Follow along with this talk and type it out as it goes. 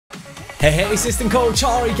Hey, assistant coach,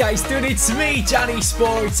 alright guys, dude, it's me,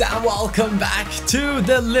 CaniSports, and welcome back to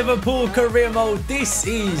the Liverpool Career Mode. This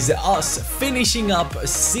is us finishing up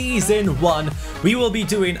Season 1. We will be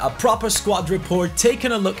doing a proper squad report,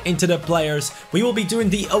 taking a look into the players. We will be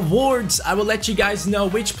doing the awards. I will let you guys know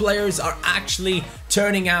which players are actually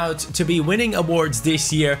turning out to be winning awards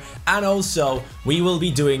this year, and also we will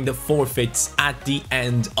be doing the forfeits at the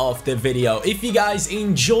end of the video. If you guys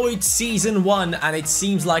enjoyed Season 1, and it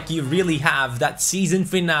seems like you really have, that season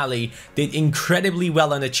finale did incredibly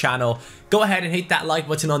well on the channel, go ahead and hit that like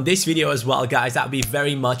button on this video as well, guys. That would be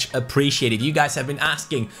very much appreciated. You guys have been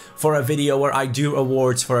asking for a video where I do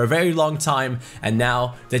awards for a very long time, and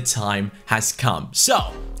now the time has come.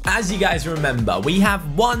 So, as you guys remember, we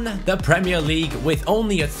have won the Premier League with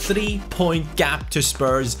only a 3-point gap to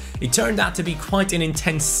Spurs. It turned out to be quite an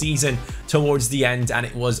intense season towards the end, and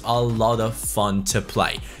it was a lot of fun to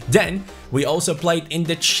play. Then we also played in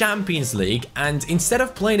the Champions League, and instead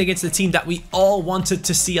of playing against the team that we all wanted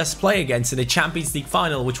to see us play against in the Champions League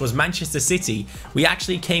final, which was Manchester City, we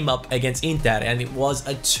actually came up against Inter, and it was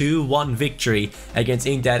a 2-1 victory against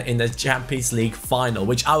Inter in the Champions League final,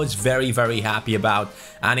 which I was very, very happy about,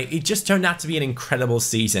 and it just turned out to be an incredible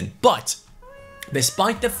season. But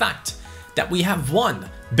despite the fact that we have won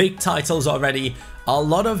big titles already, a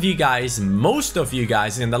lot of you guys, most of you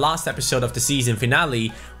guys in the last episode of the season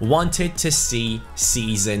finale wanted to see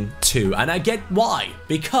Season 2. And I get why,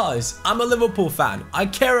 because I'm a Liverpool fan. I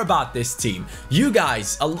care about this team. You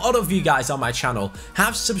guys, a lot of you guys on my channel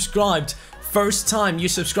have subscribed. First time you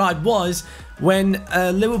subscribed was when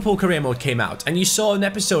Liverpool Career Mode came out, and you saw an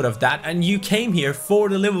episode of that, and you came here for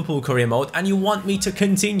the Liverpool Career Mode, and you want me to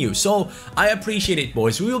continue. So I appreciate it,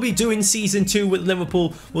 boys. We will be doing Season 2 with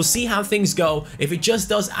Liverpool. We'll see how things go. If it just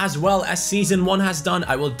does as well as Season 1 has done,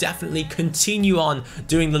 I will definitely continue on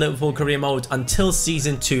doing the Liverpool Career Mode until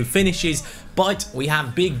Season 2 finishes. But we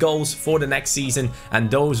have big goals for the next season,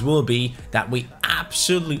 and those will be that we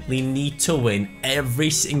absolutely need to win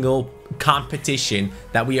every single competition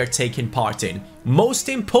that we are taking part in. Most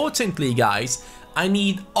importantly, guys, I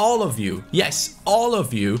need all of you, yes, all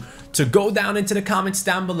of you, to go down into the comments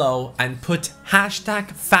down below and put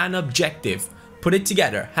 #FanObjective. Put it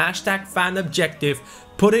together, #FanObjective.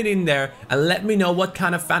 Put it in there and let me know what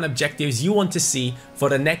kind of fan objectives you want to see for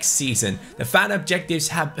the next season. The fan objectives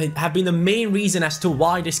have been the main reason as to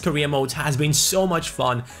why this career mode has been so much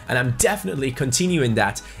fun, and I'm definitely continuing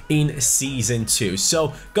that in Season 2.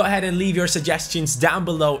 So go ahead and leave your suggestions down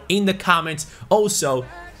below in the comments. Also,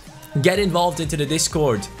 get involved into the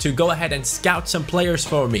Discord to go ahead and scout some players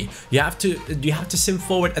for me. You have to sim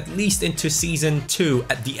forward at least into Season 2,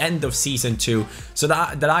 at the end of Season 2, so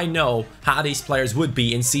that I know how these players would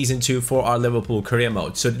be in Season 2 for our Liverpool Career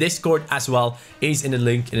Mode. So the Discord as well is in the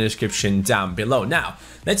link in the description down below. Now,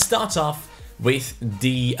 let's start off with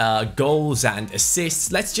the goals and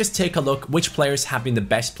assists. Let's just take a look which players have been the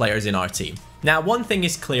best players in our team. Now, one thing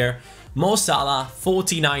is clear. Mo Salah,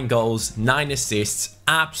 49 goals, 9 assists,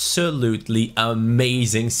 absolutely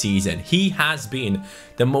amazing season. He has been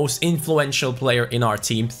the most influential player in our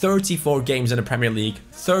team. 34 games in the Premier League,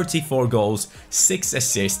 34 goals, 6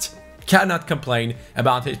 assists. Cannot complain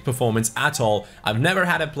about his performance at all. I've never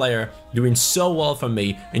had a player doing so well for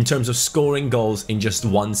me in terms of scoring goals in just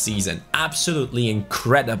one season. Absolutely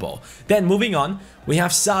incredible. Then moving on, we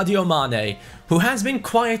have Sadio Mane, who has been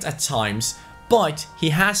quiet at times, but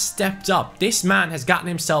he has stepped up. This man has gotten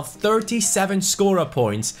himself 37 scorer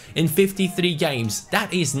points in 53 games.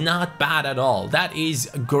 That is not bad at all. That is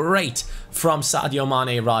great from Sadio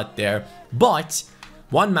Mane right there. But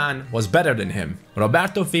one man was better than him,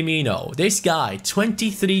 Roberto Firmino. This guy,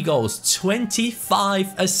 23 goals,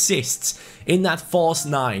 25 assists in that false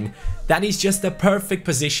 9. That is just the perfect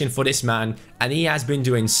position for this man, and he has been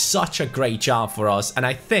doing such a great job for us, and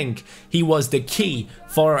I think he was the key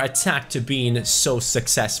for our attack to being so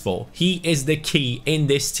successful. He is the key in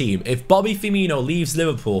this team. If Bobby Firmino leaves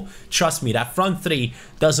Liverpool, trust me, that front three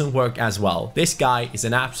doesn't work as well. This guy is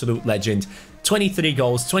an absolute legend. 23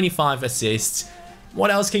 goals, 25 assists.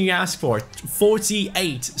 What else can you ask for?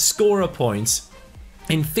 48 scorer points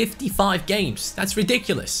in 55 games. That's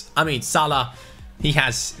ridiculous. I mean, Salah, he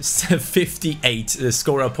has 58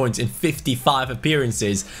 scorer points in 55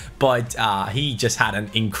 appearances, but he just had an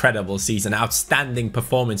incredible season. Outstanding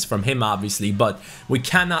performance from him, obviously, but we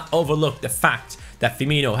cannot overlook the fact that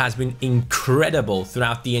Firmino has been incredible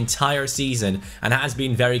throughout the entire season and has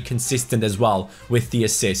been very consistent as well with the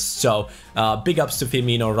assists. So big ups to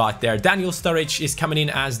Firmino right there. Daniel Sturridge is coming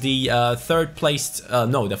in as the fourth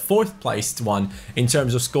placed one in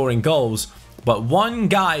terms of scoring goals. But one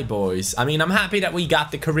guy, boys, I mean, I'm happy that we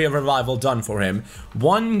got the career revival done for him.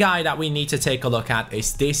 One guy that we need to take a look at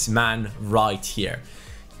is this man right here.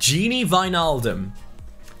 Gini Wijnaldum.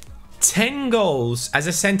 10 goals as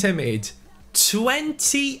a centre mid.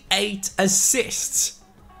 28 assists.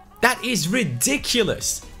 That is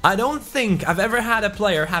ridiculous. I don't think I've ever had a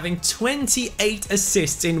player having 28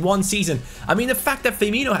 assists in one season. I mean, the fact that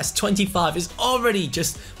Firmino has 25 is already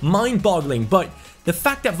just mind-boggling. But the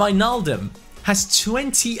fact that Wijnaldum has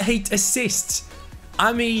 28 assists.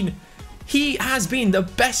 I mean, he has been the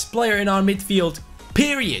best player in our midfield,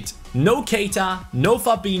 period. No Keita, no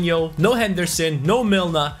Fabinho, no Henderson, no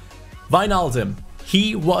Milner. Wijnaldum.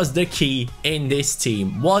 He was the key in this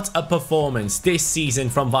team. What a performance this season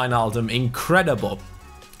from Wijnaldum. Incredible.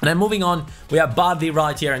 And then moving on, we have Bardi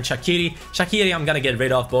right here and Shaqiri. Shaqiri, I'm gonna get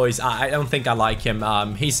rid of, boys. I don't think I like him.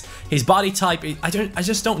 His body type, I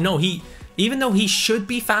just don't know. Even though he should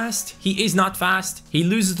be fast, he is not fast. He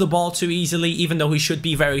loses the ball too easily, even though he should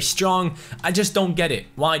be very strong. I just don't get it.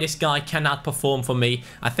 Why this guy cannot perform for me.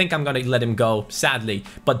 I think I'm gonna let him go, sadly.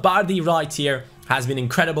 But Bardi right here has been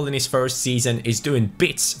incredible in his first season, is doing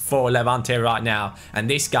bits for Levante right now, and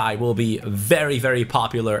this guy will be very, very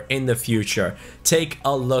popular in the future. Take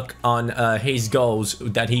a look on his goals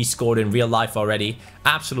that he scored in real life already.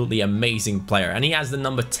 Absolutely amazing player, and he has the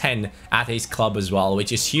number 10 at his club as well,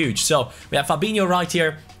 which is huge. So we have Fabinho right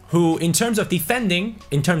here, who in terms of defending,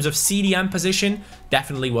 in terms of CDM position,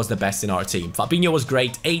 definitely was the best in our team. Fabinho was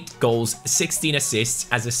great, 8 goals, 16 assists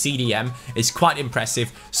as a CDM. It's quite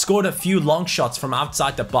impressive. Scored a few long shots from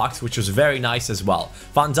outside the box, which was very nice as well.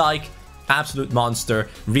 Van Dijk, absolute monster.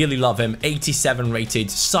 Really love him. 87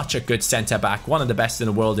 rated, such a good centre-back. One of the best in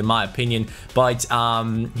the world in my opinion. But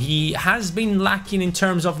he has been lacking in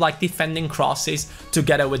terms of like defending crosses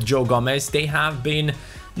together with Joe Gomez. They have been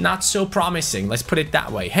not so promising, let's put it that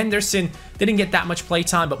way. Henderson didn't get that much play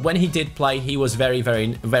time, but when he did play, he was very,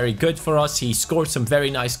 very, very good for us. He scored some very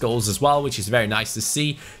nice goals as well, which is very nice to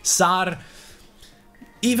see. Sarr,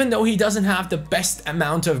 even though he doesn't have the best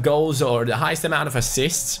amount of goals or the highest amount of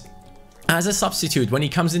assists, as a substitute, when he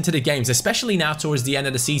comes into the games, especially now towards the end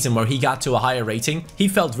of the season where he got to a higher rating, he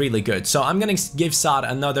felt really good. So I'm going to give Sarr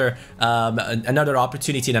another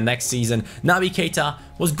opportunity in the next season. Naby Keita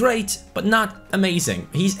was great, but not amazing.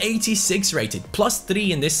 He's 86 rated,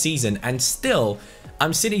 +3 in this season, and still,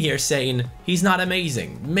 I'm sitting here saying he's not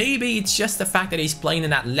amazing. Maybe it's just the fact that he's playing in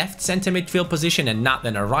that left center midfield position and not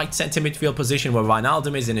in a right center midfield position where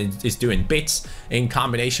Wijnaldum is and is doing bits in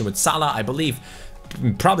combination with Salah. I believe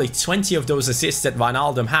probably 20 of those assists that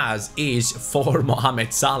Wijnaldum has is for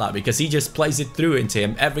Mohamed Salah, because he just plays it through into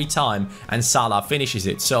him every time and Salah finishes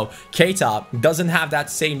it. So Keita doesn't have that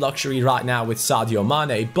same luxury right now with Sadio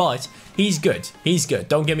Mane, but he's good. He's good,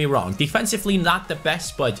 don't get me wrong. Defensively not the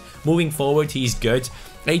best, but moving forward he's good.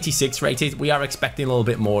 86 rated. We are expecting a little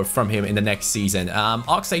bit more from him in the next season.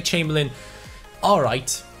 Oxlade-Chamberlain,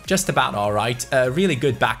 alright. Just about alright. A really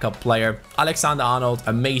good backup player. Alexander-Arnold,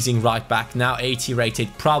 amazing right back. Now 80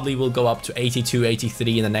 rated. Probably will go up to 82,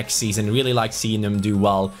 83 in the next season. Really like seeing him do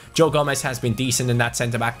well. Joe Gomez has been decent in that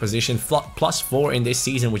centre-back position. +4 in this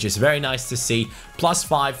season, which is very nice to see.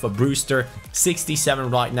 +5 for Brewster. 67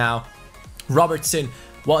 right now. Robertson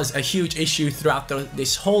was a huge issue throughout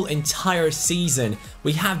this whole entire season.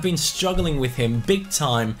 We have been struggling with him big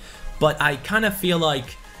time, but I kind of feel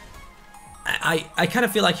like I kind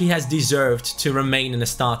of feel like he has deserved to remain in the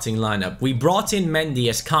starting lineup. We brought in Mendy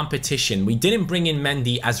as competition. We didn't bring in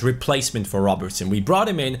Mendy as replacement for Robertson. We brought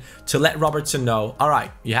him in to let Robertson know, all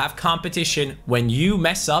right, you have competition. When you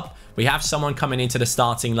mess up, we have someone coming into the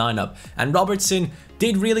starting lineup. And Robertson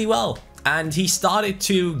did really well. And he started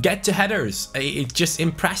to get to headers. It just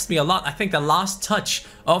impressed me a lot. I think the last touch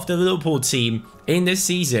of the Liverpool team in this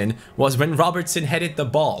season was when Robertson headed the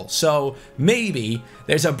ball. So maybe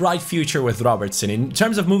there's a bright future with Robertson. In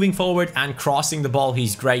terms of moving forward and crossing the ball,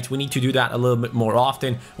 he's great. We need to do that a little bit more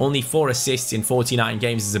often. Only 4 assists in 49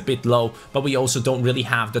 games is a bit low, but we also don't really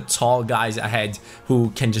have the tall guys ahead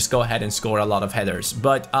who can just go ahead and score a lot of headers.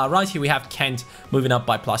 But right here we have Kent moving up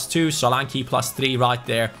by +2, Solanke +3 right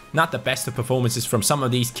there. Not the best of performances from some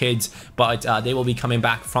of these kids, but they will be coming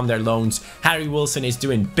back from their loans. Harry Wilson is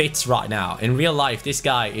doing bits right now. In real life, this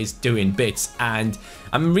guy is doing bits, and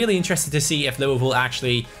I'm really interested to see if Liverpool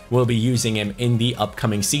actually will be using him in the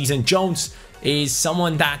upcoming season. Jones is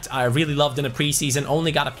someone that I really loved in the preseason,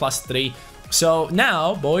 only got a +3. So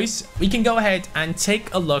now, boys, we can go ahead and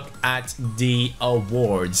take a look at the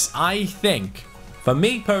awards. I think, for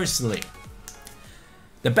me personally,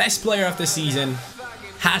 the best player of the season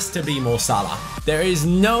has to be Mo Salah. There is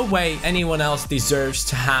no way anyone else deserves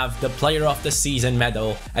to have the Player of the Season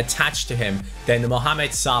medal attached to him than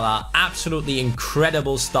Mohamed Salah. Absolutely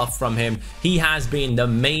incredible stuff from him. He has been the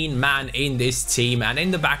main man in this team, and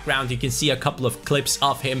in the background you can see a couple of clips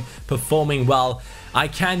of him performing well. I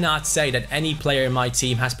cannot say that any player in my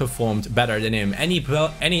team has performed better than him.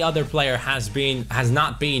 Any other player has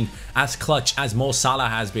not been as clutch as Mo Salah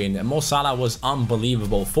has been. Mo Salah was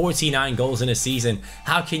unbelievable. 49 goals in a season.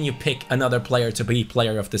 How can you pick another player to be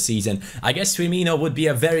player of the season? I guess Firmino would be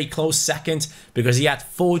a very close second because he had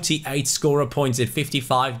 48 scorer points in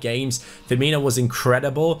 55 games. Firmino was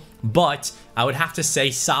incredible, but I would have to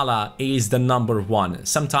say Salah is the #1.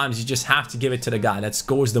 Sometimes you just have to give it to the guy that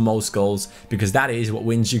scores the most goals, because that is what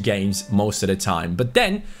wins you games most of the time. But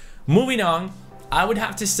then, moving on, I would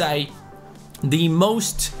have to say the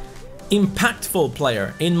most impactful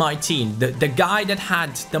player in my team, the guy that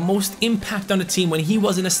had the most impact on the team when he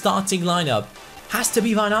was in a starting lineup, has to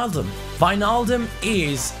be Wijnaldum. Wijnaldum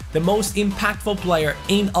is the most impactful player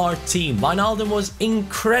in our team. Wijnaldum was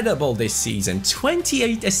incredible this season.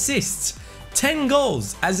 28 assists, 10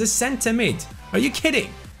 goals as a centre mid. Are you kidding?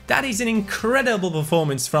 That is an incredible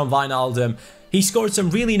performance from Wijnaldum. He scored some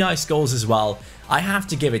really nice goals as well. I have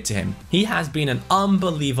to give it to him. He has been an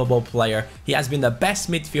unbelievable player. He has been the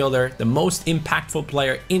best midfielder, the most impactful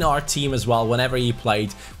player in our team as well whenever he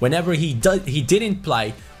played. Whenever he didn't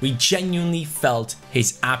play, we genuinely felt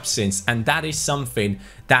his absence, and that is something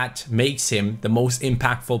that makes him the most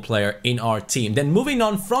impactful player in our team. Then moving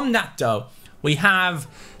on from that though, we have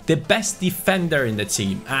the best defender in the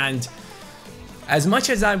team, and as much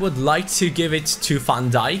as I would like to give it to Van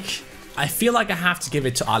Dijk, I feel like I have to give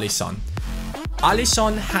it to Alisson.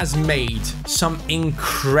 Alisson has made some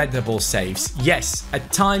incredible saves. Yes,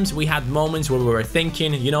 at times we had moments where we were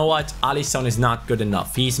thinking, you know what, Alisson is not good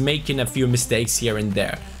enough. He's making a few mistakes here and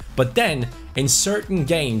there. But then, in certain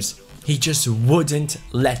games, he just wouldn't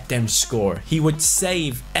let them score. He would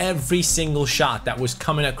save every single shot that was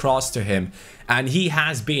coming across to him. And he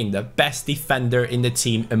has been the best defender in the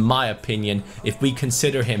team, in my opinion, if we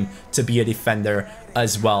consider him to be a defender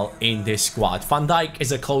as well in this squad. Van Dijk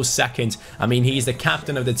is a close second. I mean, he's the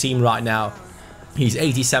captain of the team right now. He's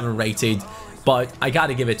 87 rated. But I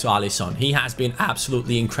gotta give it to Alisson. He has been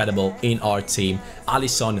absolutely incredible in our team.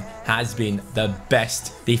 Alisson has been the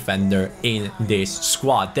best defender in this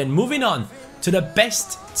squad. Then moving on to the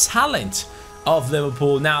best talent of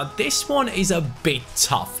Liverpool. Now, this one is a bit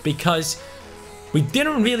tough because we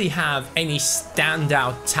didn't really have any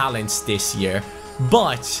standout talents this year.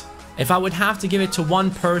 But if I would have to give it to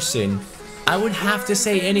one person, I would have to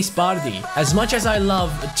say Enis Bardi. As much as I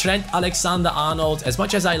love Trent Alexander-Arnold, as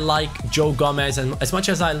much as I like Joe Gomez, and as much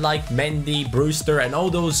as I like Mendy, Brewster, and all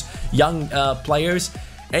those young players,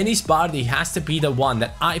 Enis Bardi has to be the one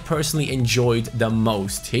that I personally enjoyed the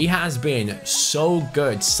most. He has been so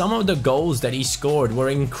good. Some of the goals that he scored were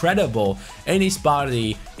incredible. Enis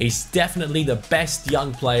Bardi is definitely the best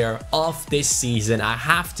young player of this season. I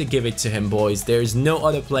have to give it to him, boys. There's no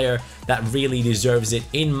other player that really deserves it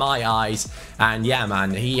in my eyes. And yeah,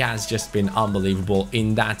 man, he has just been unbelievable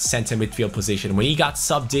in that center midfield position. When he got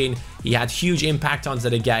subbed in, he had huge impact onto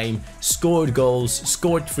the game, scored goals,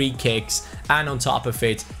 scored free kicks, and on top of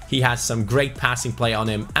it, he has some great passing play on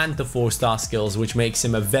him and the 4-star skills, which makes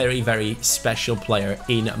him a very, very special player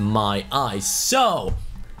in my eyes. So,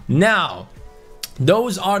 now,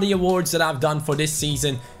 those are the awards that I've done for this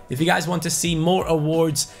season. If you guys want to see more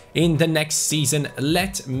awards in the next season,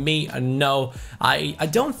 let me know. I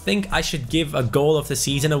don't think I should give a goal of the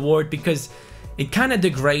season award because it kind of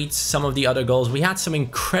degrades some of the other goals. We had some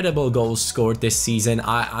incredible goals scored this season.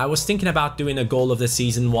 I was thinking about doing a goal of the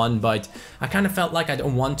season one, but I kind of felt like I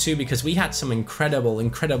don't want to because we had some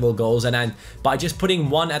incredible goals. And then by just putting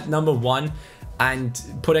one at #1 and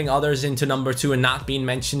putting others into #2 and not being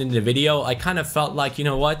mentioned in the video, I kind of felt like, you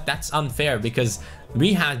know what, that's unfair because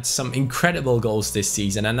we had some incredible goals this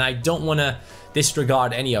season and I don't want to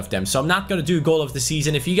disregard any of them. So I'm not going to do goal of the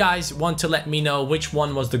season. If you guys want to let me know which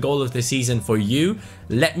one was the goal of the season for you,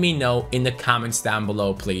 let me know in the comments down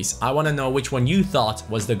below, please. I want to know which one you thought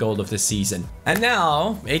was the goal of the season. And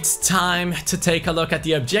now it's time to take a look at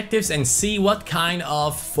the objectives and see what kind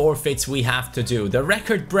of forfeits we have to do. The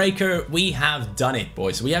record breaker, we have done it,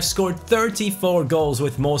 boys. We have scored 34 goals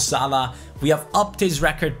with Mo Salah. We have upped his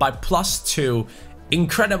record by +2.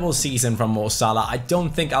 Incredible season from Mo Salah. I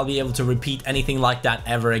don't think I'll be able to repeat anything like that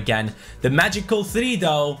ever again. The magical 3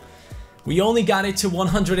 though, we only got it to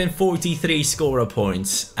 143 scorer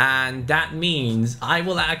points, and that means I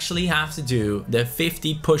will actually have to do the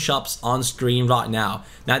 50 push-ups on screen right now.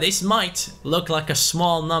 Now this might look like a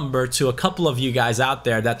small number to a couple of you guys out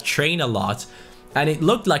there that train a lot, and it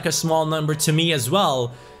looked like a small number to me as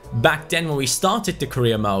well back then when we started the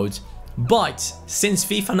career mode. But since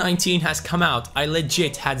FIFA 19 has come out, I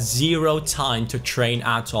legit had zero time to train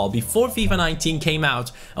at all. Before FIFA 19 came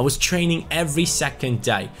out, I was training every second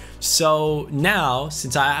day. So now,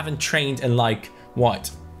 since I haven't trained in like,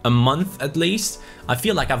 what, a month at least, I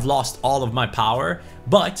feel like I've lost all of my power.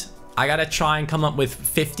 But I gotta try and come up with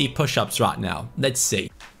 50 push-ups right now. Let's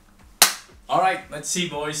see. Alright, let's see,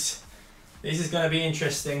 boys. This is going to be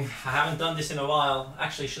interesting. I haven't done this in a while.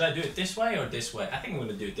 Actually, should I do it this way or this way? I think I'm going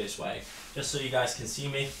to do it this way, just so you guys can see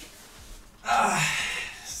me.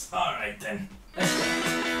 Alright then. Let's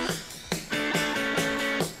go.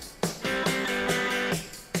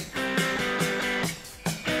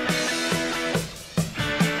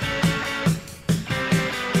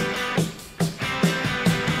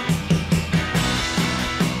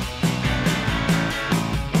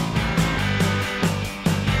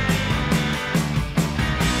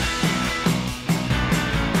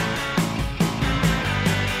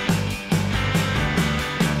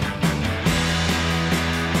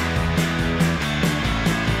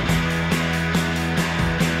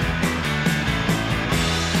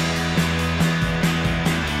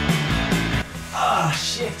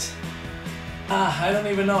 Shit. I don't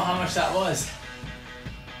even know how much that was.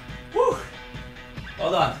 Woo.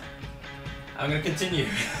 Hold on. I'm gonna continue.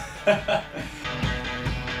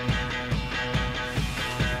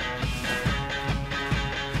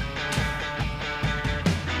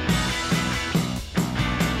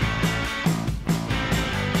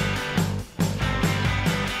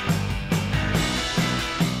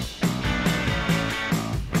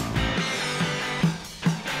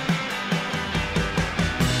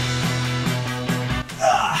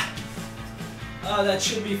 Oh, that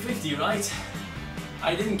should be 50, right?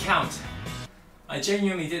 I didn't count. I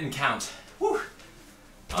genuinely didn't count. Whew.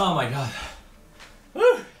 Oh my god.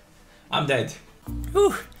 Whew. I'm dead.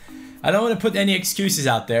 Whew. I don't want to put any excuses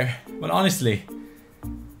out there, but honestly,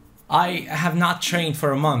 I have not trained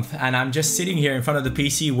for a month and I'm just sitting here in front of the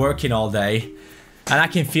PC working all day, and I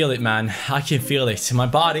can feel it, man. I can feel it. My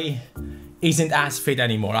body isn't as fit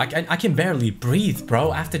anymore. I can barely breathe,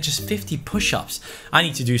 bro, after just 50 push-ups. I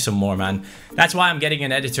need to do some more, man. That's why I'm getting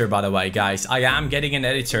an editor, by the way, guys. I am getting an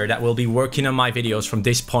editor that will be working on my videos from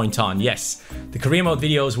this point on. Yes, the career mode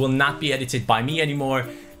videos will not be edited by me anymore.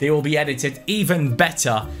 They will be edited even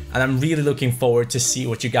better, and I'm really looking forward to see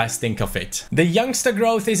what you guys think of it. The youngster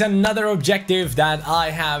growth is another objective that I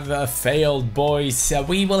have failed, boys.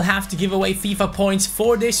 We will have to give away FIFA points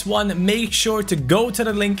for this one. Make sure to go to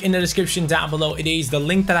the link in the description down below. It is the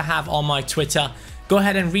link that I have on my Twitter. Go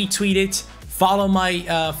ahead and retweet it. Follow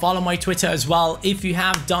my Twitter as well. If you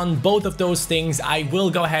have done both of those things, I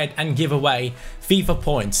will go ahead and give away FIFA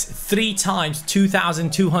points. 3 times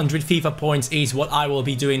 2,200 FIFA points is what I will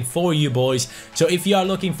be doing for you, boys. So if you are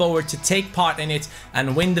looking forward to take part in it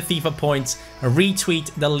and win the FIFA points,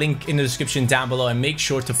 retweet the link in the description down below and make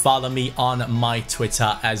sure to follow me on my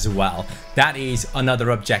Twitter as well. That is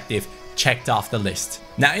another objective checked off the list.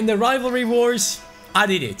 Now in the rivalry wars, I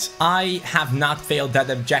did it. I have not failed that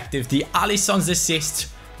objective. The Alisson's assist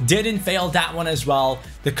didn't fail that one as well.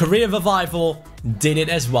 The career revival did it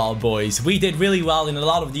as well, boys. We did really well in a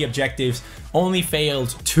lot of the objectives. Only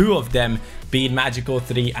failed 2 of them, being Magical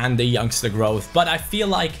 3 and the youngster growth. But I feel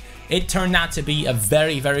like it turned out to be a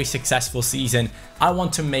very, very successful season. I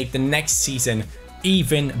want to make the next season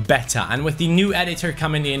even better. And with the new editor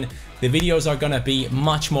coming in, the videos are gonna be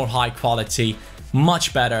much more high quality,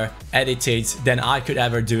 much better edited than I could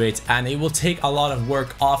ever do it, and it will take a lot of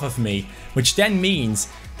work off of me, which then means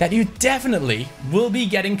that you definitely will be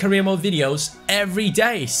getting career mode videos every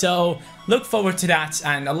day. So look forward to that,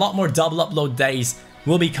 and a lot more double upload days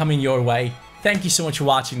will be coming your way. Thank you so much for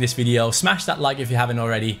watching this video. Smash that like if you haven't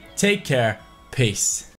already. Take care. Peace.